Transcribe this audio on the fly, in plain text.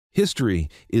History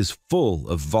is full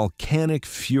of volcanic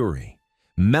fury,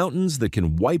 mountains that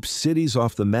can wipe cities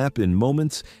off the map in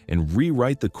moments and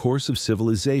rewrite the course of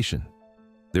civilization.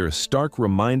 They're a stark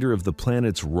reminder of the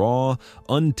planet's raw,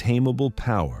 untamable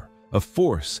power, a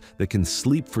force that can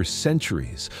sleep for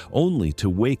centuries only to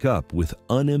wake up with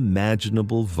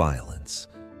unimaginable violence.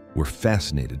 We're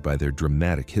fascinated by their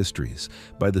dramatic histories,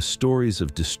 by the stories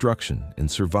of destruction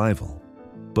and survival.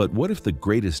 But what if the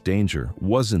greatest danger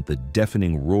wasn't the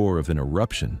deafening roar of an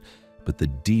eruption, but the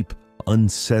deep,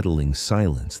 unsettling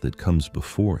silence that comes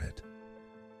before it?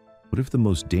 What if the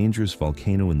most dangerous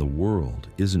volcano in the world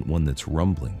isn't one that's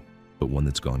rumbling, but one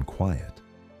that's gone quiet?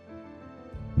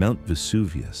 Mount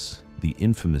Vesuvius, the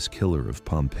infamous killer of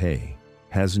Pompeii,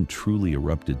 hasn't truly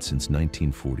erupted since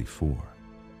 1944.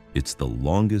 It's the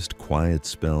longest quiet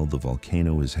spell the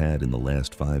volcano has had in the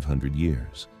last 500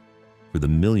 years. For the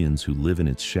millions who live in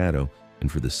its shadow and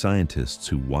for the scientists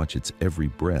who watch its every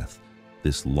breath,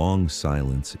 this long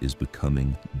silence is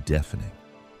becoming deafening.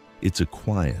 It's a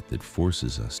quiet that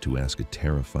forces us to ask a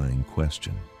terrifying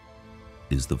question.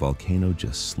 Is the volcano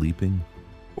just sleeping,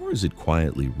 or is it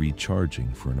quietly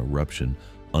recharging for an eruption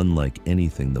unlike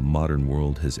anything the modern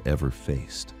world has ever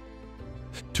faced?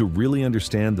 To really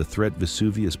understand the threat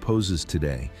Vesuvius poses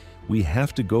today, we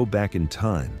have to go back in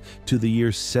time to the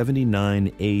year 79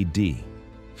 AD.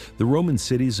 The Roman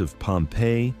cities of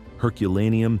Pompeii,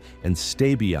 Herculaneum, and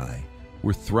Stabiae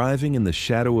were thriving in the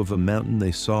shadow of a mountain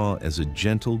they saw as a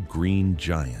gentle green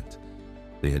giant.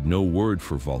 They had no word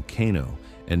for volcano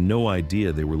and no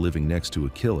idea they were living next to a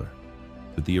killer.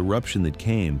 But the eruption that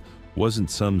came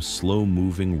wasn't some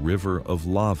slow-moving river of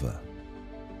lava.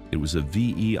 It was a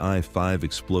VEI-5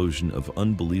 explosion of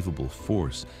unbelievable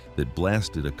force that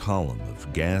blasted a column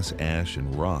of gas, ash,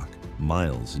 and rock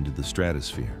miles into the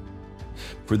stratosphere.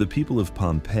 For the people of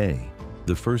Pompeii,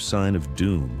 the first sign of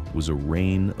doom was a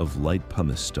rain of light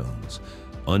pumice stones,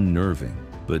 unnerving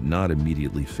but not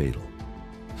immediately fatal.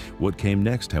 What came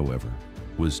next, however,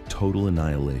 was total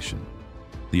annihilation.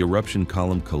 The eruption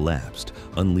column collapsed,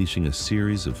 unleashing a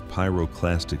series of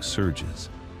pyroclastic surges.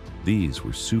 These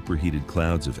were superheated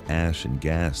clouds of ash and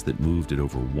gas that moved at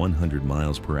over 100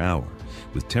 miles per hour,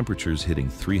 with temperatures hitting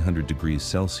 300 degrees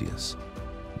Celsius.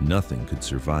 Nothing could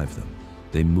survive them.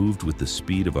 They moved with the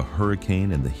speed of a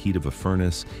hurricane and the heat of a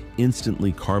furnace,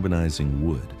 instantly carbonizing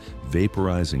wood,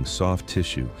 vaporizing soft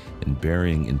tissue, and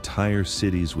burying entire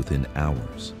cities within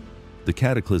hours. The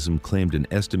cataclysm claimed an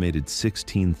estimated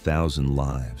 16,000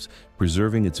 lives,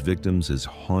 preserving its victims as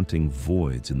haunting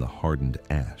voids in the hardened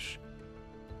ash.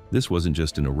 This wasn't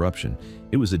just an eruption,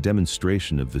 it was a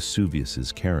demonstration of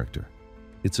Vesuvius's character.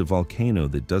 It's a volcano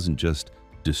that doesn't just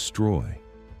destroy,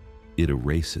 it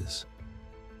erases.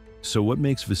 So what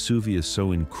makes Vesuvius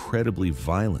so incredibly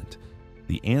violent?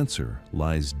 The answer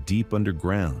lies deep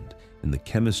underground in the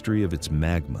chemistry of its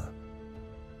magma.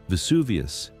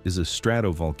 Vesuvius is a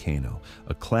stratovolcano,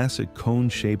 a classic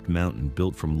cone-shaped mountain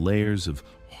built from layers of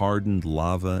hardened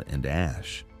lava and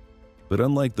ash. But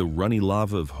unlike the runny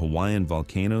lava of Hawaiian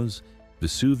volcanoes,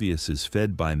 Vesuvius is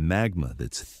fed by magma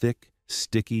that's thick,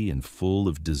 sticky, and full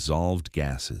of dissolved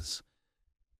gases.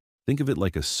 Think of it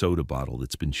like a soda bottle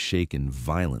that's been shaken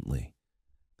violently.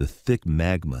 The thick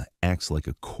magma acts like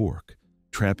a cork,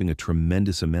 trapping a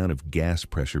tremendous amount of gas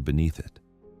pressure beneath it.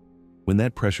 When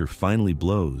that pressure finally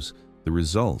blows, the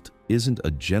result isn't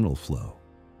a gentle flow,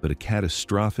 but a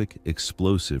catastrophic,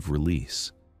 explosive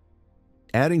release.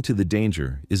 Adding to the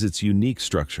danger is its unique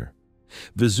structure.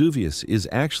 Vesuvius is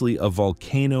actually a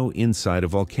volcano inside a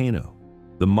volcano.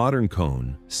 The modern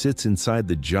cone sits inside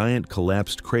the giant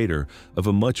collapsed crater of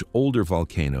a much older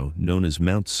volcano known as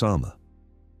Mount Sama.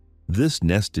 This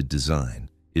nested design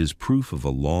is proof of a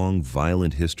long,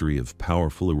 violent history of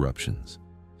powerful eruptions.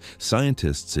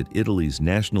 Scientists at Italy's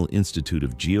National Institute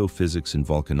of Geophysics and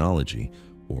Volcanology,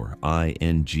 or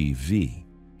INGV,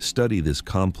 study this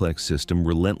complex system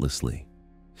relentlessly.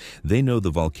 They know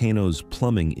the volcano's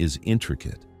plumbing is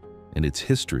intricate, and its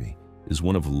history is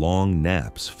one of long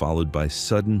naps followed by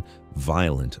sudden,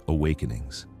 violent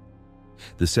awakenings.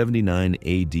 The 79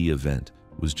 AD event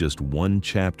was just one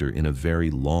chapter in a very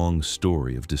long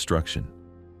story of destruction.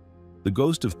 The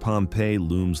ghost of Pompeii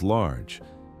looms large,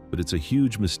 but it's a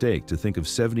huge mistake to think of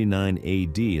 79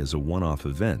 AD as a one-off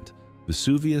event.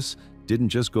 Vesuvius didn't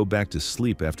just go back to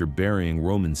sleep after burying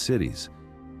Roman cities.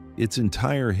 Its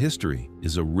entire history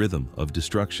is a rhythm of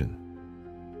destruction.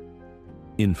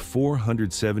 In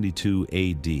 472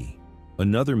 AD,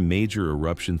 another major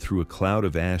eruption threw a cloud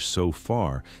of ash so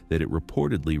far that it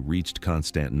reportedly reached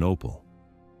Constantinople.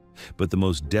 But the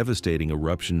most devastating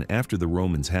eruption after the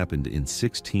Romans happened in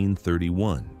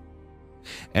 1631.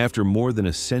 After more than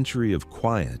a century of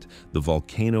quiet, the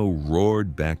volcano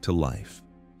roared back to life.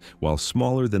 While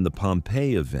smaller than the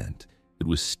Pompeii event, it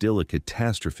was still a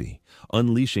catastrophe,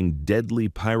 unleashing deadly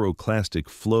pyroclastic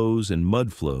flows and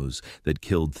mud flows that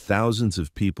killed thousands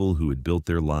of people who had built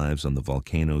their lives on the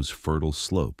volcano's fertile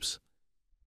slopes.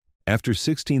 After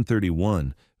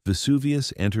 1631,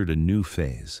 Vesuvius entered a new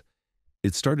phase.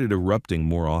 It started erupting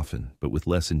more often, but with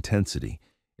less intensity,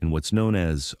 in what's known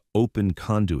as open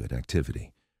conduit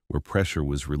activity, where pressure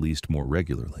was released more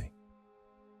regularly.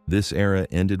 This era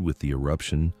ended with the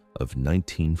eruption of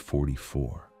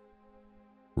 1944.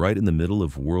 Right in the middle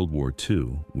of World War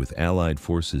II, with Allied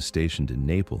forces stationed in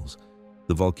Naples,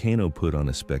 the volcano put on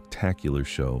a spectacular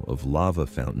show of lava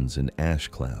fountains and ash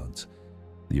clouds.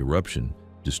 The eruption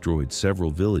destroyed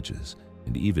several villages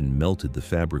and even melted the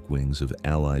fabric wings of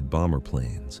Allied bomber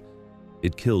planes.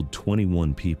 It killed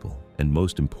 21 people, and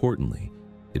most importantly,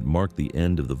 it marked the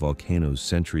end of the volcano's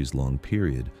centuries-long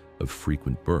period of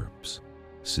frequent burps.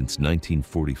 Since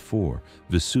 1944,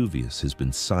 Vesuvius has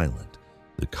been silent.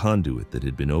 The conduit that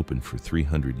had been open for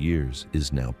 300 years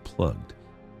is now plugged,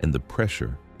 and the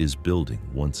pressure is building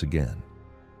once again.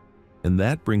 And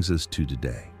that brings us to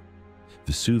today.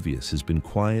 Vesuvius has been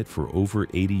quiet for over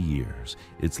 80 years,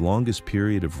 its longest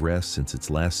period of rest since its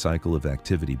last cycle of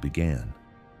activity began.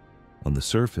 On the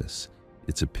surface,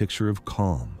 it's a picture of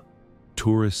calm.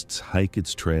 Tourists hike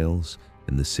its trails,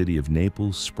 and the city of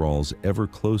Naples sprawls ever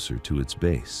closer to its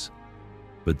base.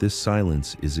 But this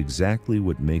silence is exactly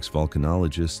what makes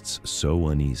volcanologists so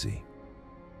uneasy.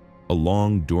 A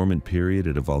long, dormant period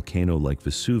at a volcano like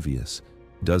Vesuvius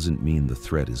doesn't mean the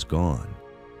threat is gone.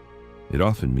 It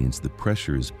often means the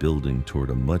pressure is building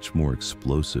toward a much more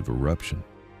explosive eruption.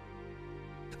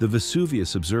 The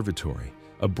Vesuvius Observatory,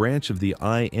 a branch of the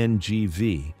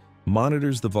INGV,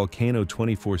 monitors the volcano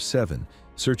 24/7,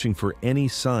 searching for any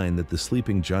sign that the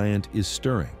sleeping giant is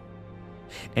stirring.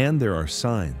 And there are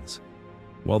signs.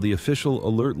 While the official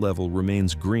alert level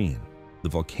remains green, the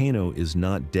volcano is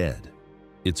not dead.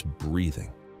 It's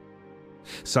breathing.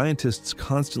 Scientists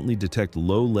constantly detect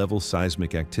low-level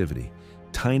seismic activity,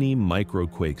 tiny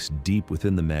microquakes deep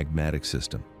within the magmatic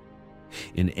system.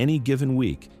 In any given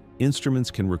week, instruments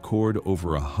can record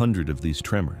over 100 of these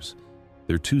tremors.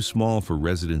 They're too small for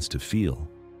residents to feel,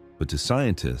 but to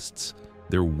scientists,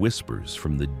 they're whispers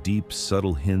from the deep,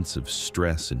 subtle hints of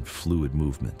stress and fluid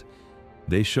movement.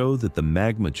 They show that the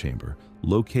magma chamber,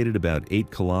 located about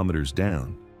 8 kilometers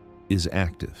down, is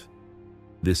active.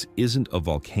 This isn't a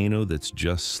volcano that's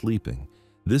just sleeping.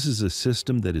 This is a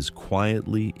system that is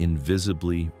quietly,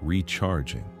 invisibly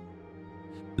recharging.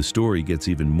 The story gets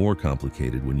even more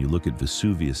complicated when you look at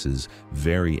Vesuvius's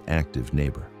very active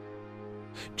neighbor.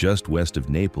 Just west of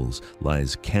Naples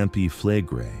lies Campi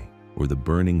Flegrei, or the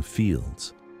Burning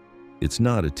Fields. It's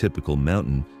not a typical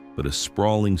mountain, but a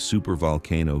sprawling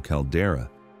supervolcano caldera,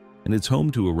 and it's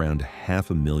home to around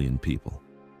 500,000 people.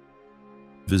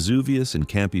 Vesuvius and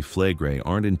Campi Flegrei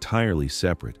aren't entirely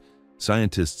separate.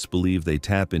 Scientists believe they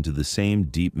tap into the same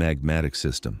deep magmatic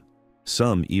system.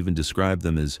 Some even describe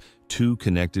them as two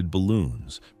connected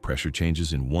balloons. Pressure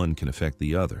changes in one can affect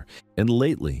the other. And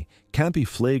lately, Campi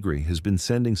Flegrei has been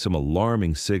sending some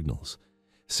alarming signals.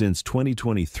 Since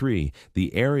 2023,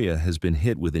 the area has been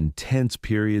hit with intense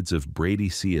periods of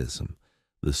bradyseism,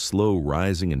 the slow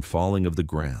rising and falling of the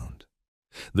ground.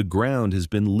 The ground has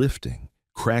been lifting,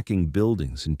 cracking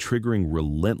buildings and triggering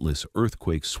relentless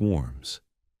earthquake swarms.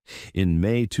 In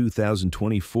May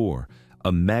 2024,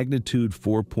 a magnitude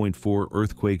 4.4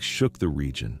 earthquake shook the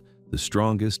region, the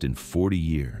strongest in 40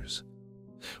 years.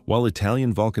 While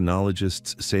Italian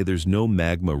volcanologists say there's no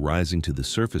magma rising to the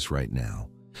surface right now,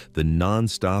 the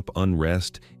non-stop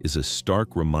unrest is a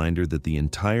stark reminder that the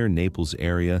entire Naples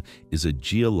area is a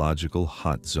geological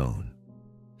hot zone.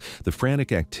 The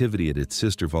frantic activity at its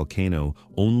sister volcano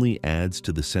only adds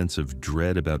to the sense of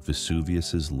dread about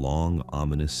Vesuvius's long,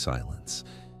 ominous silence.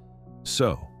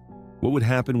 So, what would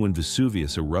happen when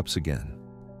Vesuvius erupts again?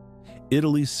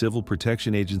 Italy's Civil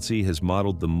Protection Agency has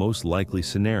modeled the most likely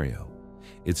scenario.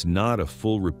 It's not a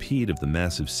full repeat of the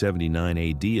massive 79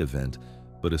 AD event,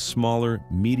 but a smaller,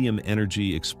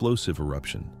 medium-energy explosive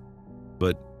eruption.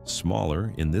 But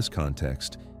smaller, in this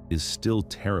context, is still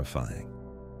terrifying.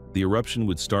 The eruption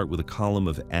would start with a column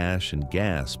of ash and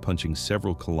gas punching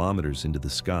several kilometers into the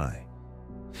sky.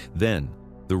 Then,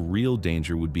 the real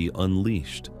danger would be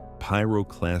unleashed,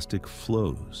 pyroclastic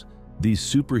flows. These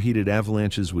superheated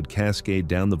avalanches would cascade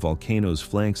down the volcano's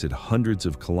flanks at hundreds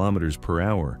of kilometers per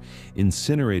hour,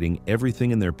 incinerating everything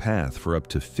in their path for up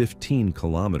to 15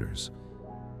 kilometers.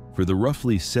 For the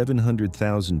roughly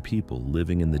 700,000 people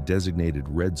living in the designated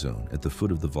red zone at the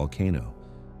foot of the volcano,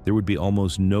 there would be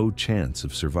almost no chance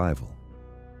of survival.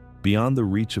 Beyond the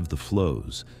reach of the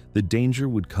flows, the danger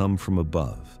would come from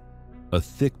above. A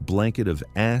thick blanket of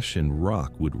ash and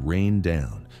rock would rain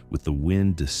down, with the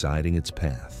wind deciding its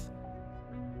path.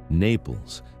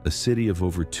 Naples, a city of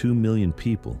over 2 million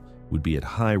people, would be at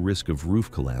high risk of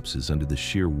roof collapses under the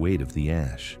sheer weight of the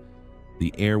ash.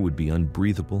 The air would be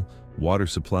unbreathable, water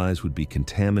supplies would be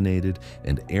contaminated,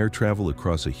 and air travel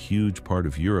across a huge part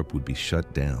of Europe would be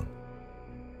shut down.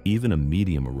 Even a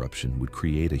medium eruption would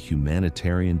create a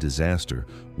humanitarian disaster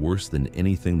worse than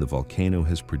anything the volcano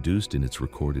has produced in its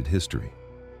recorded history.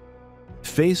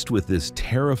 Faced with this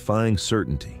terrifying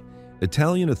certainty,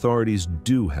 Italian authorities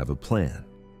do have a plan.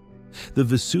 The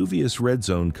Vesuvius Red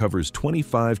Zone covers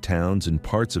 25 towns and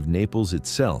parts of Naples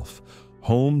itself,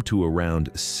 home to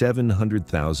around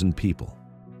 700,000 people.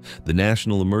 The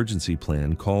National Emergency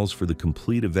Plan calls for the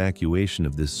complete evacuation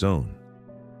of this zone.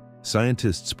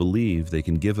 Scientists believe they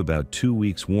can give about 2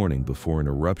 weeks' warning before an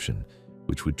eruption,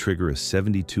 which would trigger a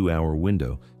 72-hour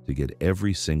window to get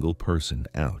every single person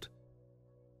out.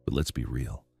 But let's be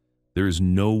real. There is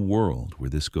no world where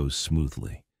this goes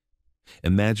smoothly.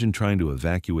 Imagine trying to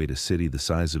evacuate a city the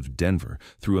size of Denver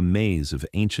through a maze of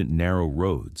ancient narrow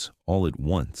roads all at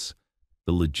once.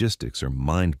 The logistics are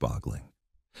mind-boggling.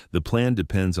 The plan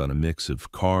depends on a mix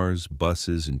of cars,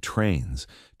 buses, and trains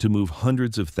to move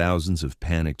hundreds of thousands of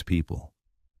panicked people.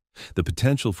 The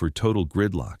potential for total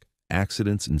gridlock,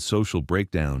 accidents, and social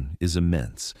breakdown is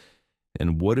immense.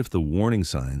 And what if the warning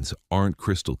signs aren't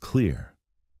crystal clear?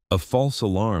 A false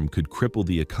alarm could cripple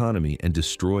the economy and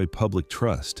destroy public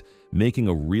trust, making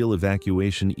a real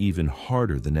evacuation even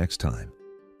harder the next time.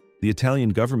 The Italian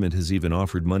government has even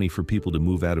offered money for people to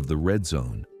move out of the red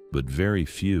zone, but very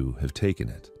few have taken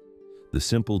it. The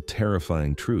simple,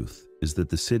 terrifying truth is that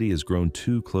the city has grown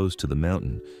too close to the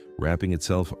mountain, wrapping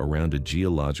itself around a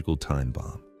geological time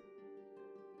bomb.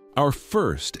 Our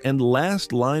first and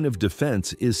last line of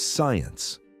defense is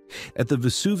science. At the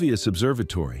Vesuvius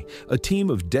Observatory, a team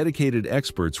of dedicated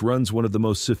experts runs one of the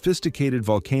most sophisticated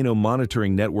volcano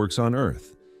monitoring networks on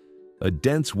Earth. A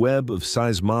dense web of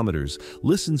seismometers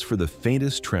listens for the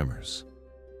faintest tremors.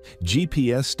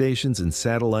 GPS stations and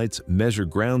satellites measure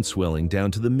ground swelling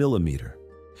down to the millimeter.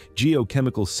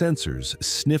 Geochemical sensors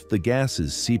sniff the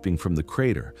gases seeping from the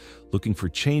crater, looking for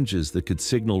changes that could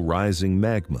signal rising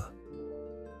magma.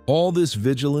 All this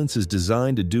vigilance is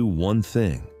designed to do one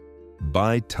thing: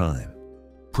 buy time.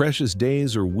 Precious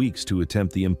days or weeks to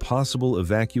attempt the impossible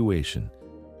evacuation.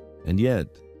 And yet,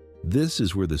 this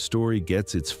is where the story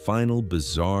gets its final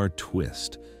bizarre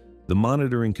twist. The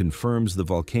monitoring confirms the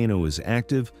volcano is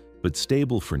active but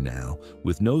stable for now,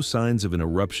 with no signs of an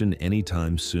eruption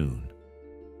anytime soon.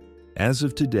 As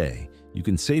of today, you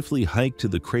can safely hike to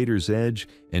the crater's edge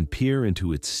and peer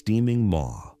into its steaming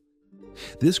maw.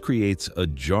 This creates a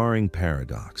jarring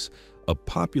paradox, a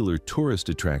popular tourist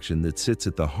attraction that sits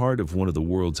at the heart of one of the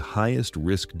world's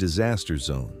highest-risk disaster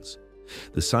zones.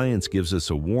 The science gives us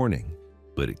a warning,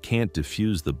 but it can't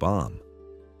defuse the bomb.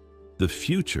 The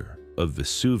future of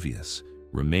Vesuvius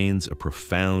remains a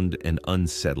profound and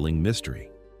unsettling mystery.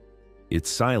 Its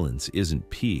silence isn't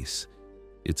peace,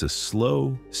 it's a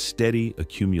slow, steady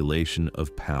accumulation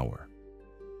of power.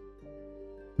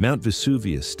 Mount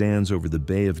Vesuvius stands over the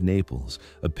Bay of Naples,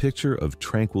 a picture of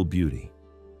tranquil beauty.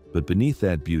 But beneath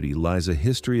that beauty lies a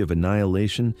history of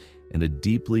annihilation and a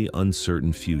deeply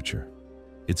uncertain future.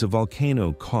 It's a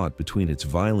volcano caught between its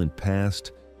violent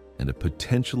past and a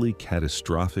potentially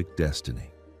catastrophic destiny.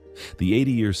 The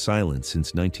 80-year silence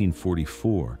since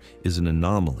 1944 is an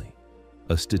anomaly,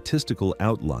 a statistical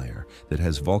outlier that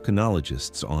has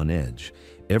volcanologists on edge.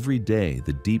 Every day,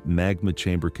 the deep magma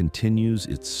chamber continues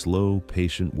its slow,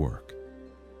 patient work.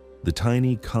 The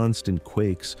tiny, constant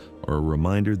quakes are a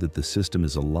reminder that the system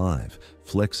is alive,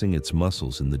 flexing its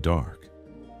muscles in the dark.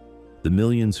 The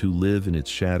millions who live in its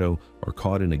shadow are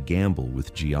caught in a gamble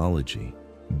with geology,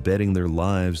 betting their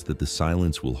lives that the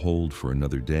silence will hold for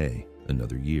another day,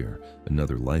 another year,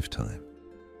 another lifetime.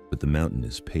 But the mountain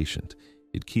is patient.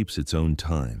 It keeps its own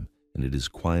time, and it is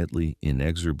quietly,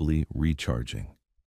 inexorably recharging.